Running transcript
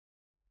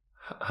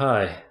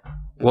Hi,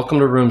 welcome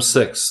to Room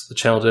 6, the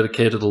channel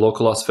dedicated to the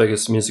local Las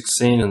Vegas music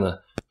scene and the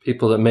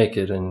people that make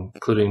it,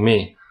 including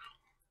me.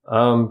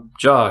 I'm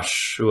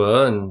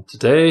Joshua, and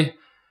today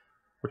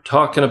we're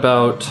talking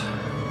about...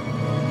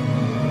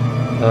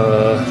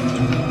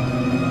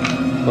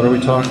 what are we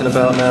talking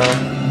about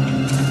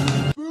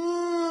now?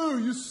 Boo!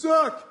 You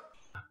suck!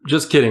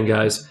 Just kidding,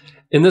 guys.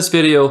 In this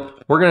video,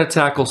 we're going to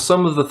tackle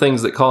some of the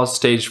things that cause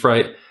stage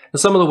fright and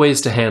some of the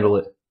ways to handle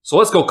it. So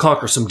let's go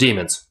conquer some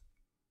demons.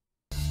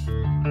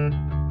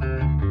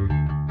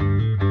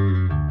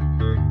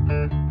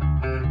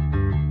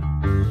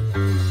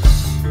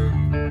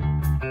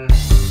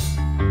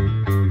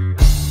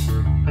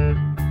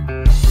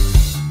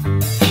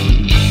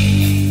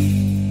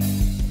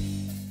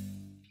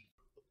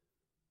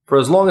 For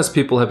as long as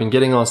people have been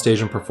getting on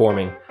stage and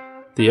performing,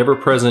 the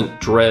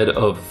ever-present dread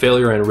of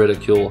failure and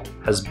ridicule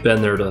has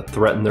been there to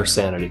threaten their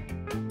sanity.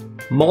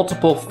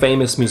 Multiple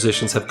famous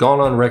musicians have gone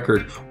on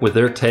record with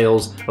their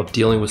tales of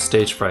dealing with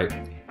stage fright.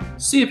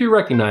 See if you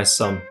recognize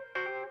some.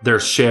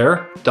 There's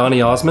Cher,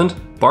 Donny Osmond,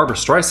 Barbra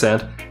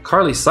Streisand,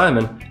 Carly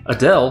Simon,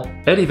 Adele,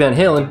 Eddie Van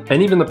Halen,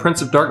 and even the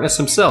Prince of Darkness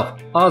himself,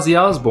 Ozzy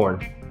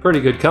Osbourne. Pretty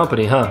good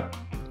company, huh?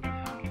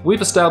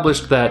 We've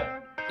established that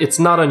it's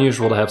not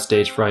unusual to have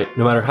stage fright,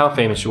 no matter how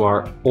famous you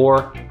are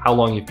or how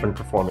long you've been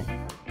performing.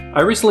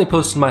 I recently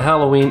posted my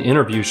Halloween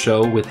interview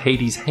show with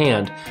Hades'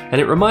 Hand,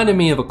 and it reminded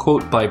me of a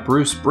quote by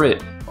Bruce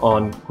Britt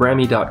on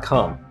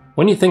Grammy.com.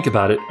 When you think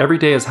about it, every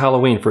day is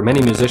Halloween for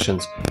many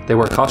musicians. They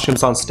wear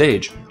costumes on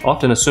stage,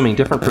 often assuming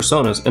different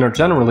personas, and are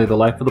generally the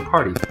life of the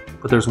party.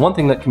 But there's one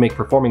thing that can make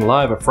performing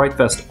live a fright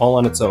fest all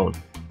on its own: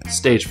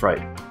 stage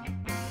fright.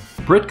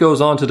 Britt goes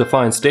on to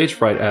define stage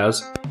fright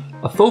as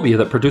a phobia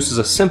that produces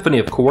a symphony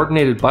of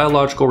coordinated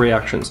biological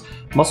reactions.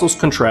 Muscles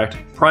contract,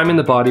 priming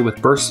the body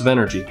with bursts of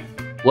energy.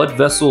 Blood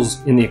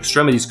vessels in the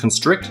extremities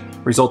constrict,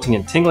 resulting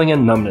in tingling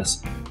and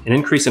numbness. An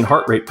increase in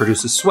heart rate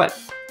produces sweat.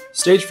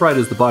 Stage fright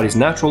is the body's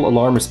natural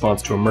alarm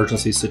response to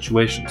emergency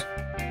situations.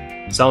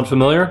 Sound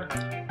familiar?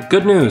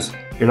 Good news,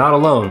 you're not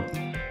alone.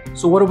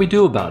 So what do we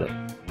do about it?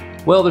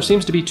 Well, there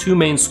seems to be two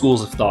main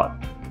schools of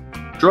thought: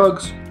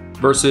 drugs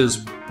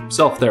versus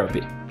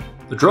self-therapy.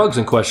 The drugs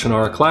in question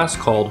are a class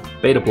called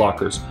beta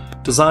blockers,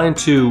 designed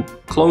to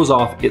close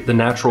off the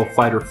natural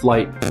fight or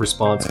flight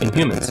response in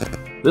humans.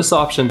 This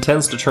option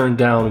tends to turn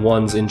down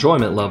one's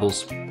enjoyment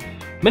levels.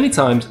 Many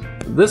times,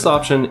 this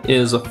option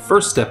is a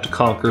first step to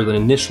conquer the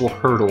initial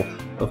hurdle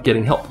of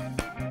getting help.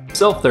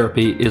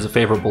 Self-therapy is a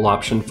favorable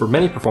option for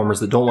many performers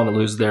that don't want to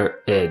lose their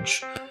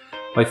edge.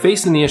 By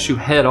facing the issue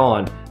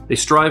head-on, they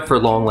strive for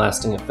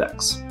long-lasting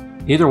effects.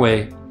 Either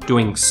way,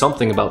 doing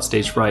something about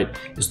stage fright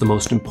is the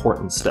most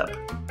important step.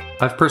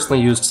 I've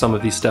personally used some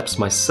of these steps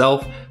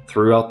myself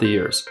throughout the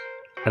years,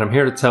 and I'm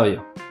here to tell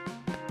you,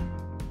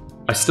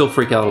 I still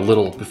freak out a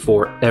little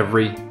before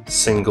every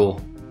single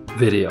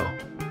video.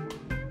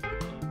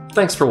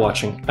 Thanks for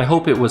watching. I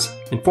hope it was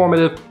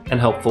informative and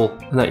helpful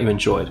and that you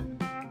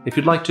enjoyed. If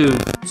you'd like to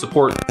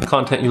support the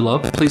content you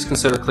love, please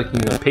consider clicking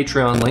the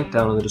Patreon link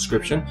down in the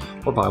description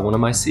or buy one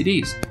of my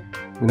CDs.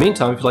 In the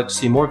meantime, if you'd like to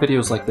see more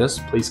videos like this,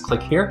 please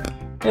click here.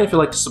 And if you'd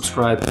like to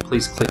subscribe,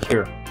 please click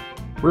here.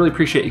 Really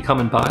appreciate you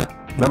coming by.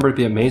 Remember to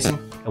be amazing,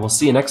 and we'll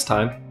see you next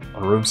time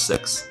on Room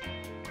 6.